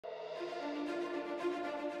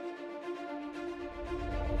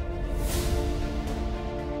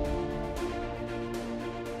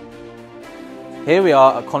Here we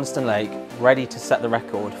are at Coniston Lake, ready to set the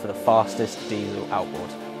record for the fastest diesel outboard.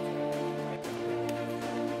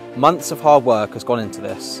 Months of hard work has gone into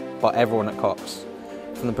this by everyone at Cox.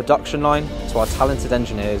 From the production line to our talented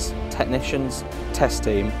engineers, technicians, test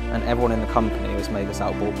team and everyone in the company who has made this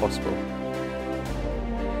outboard possible.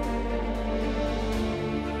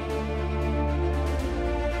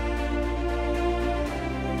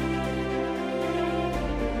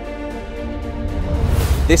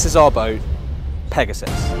 This is our boat, Pegasus.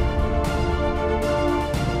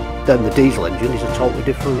 Then the diesel engine is a totally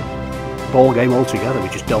different ball game altogether. We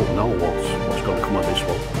just don't know what's going to come of this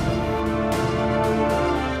one.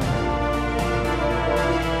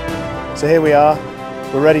 So here we are,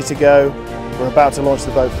 we're ready to go, we're about to launch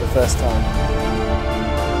the boat for the first time.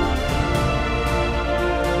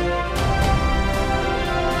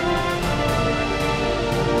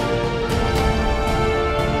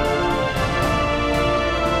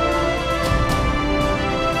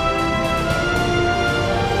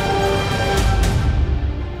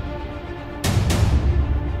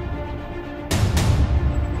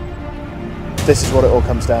 This is what it all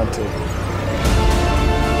comes down to.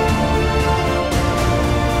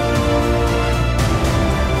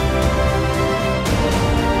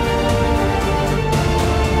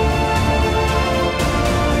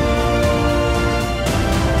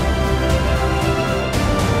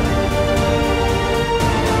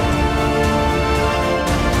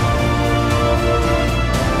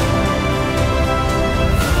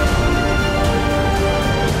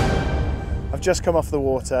 I've just come off the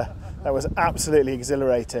water. That was absolutely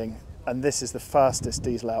exhilarating, and this is the fastest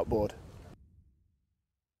diesel outboard.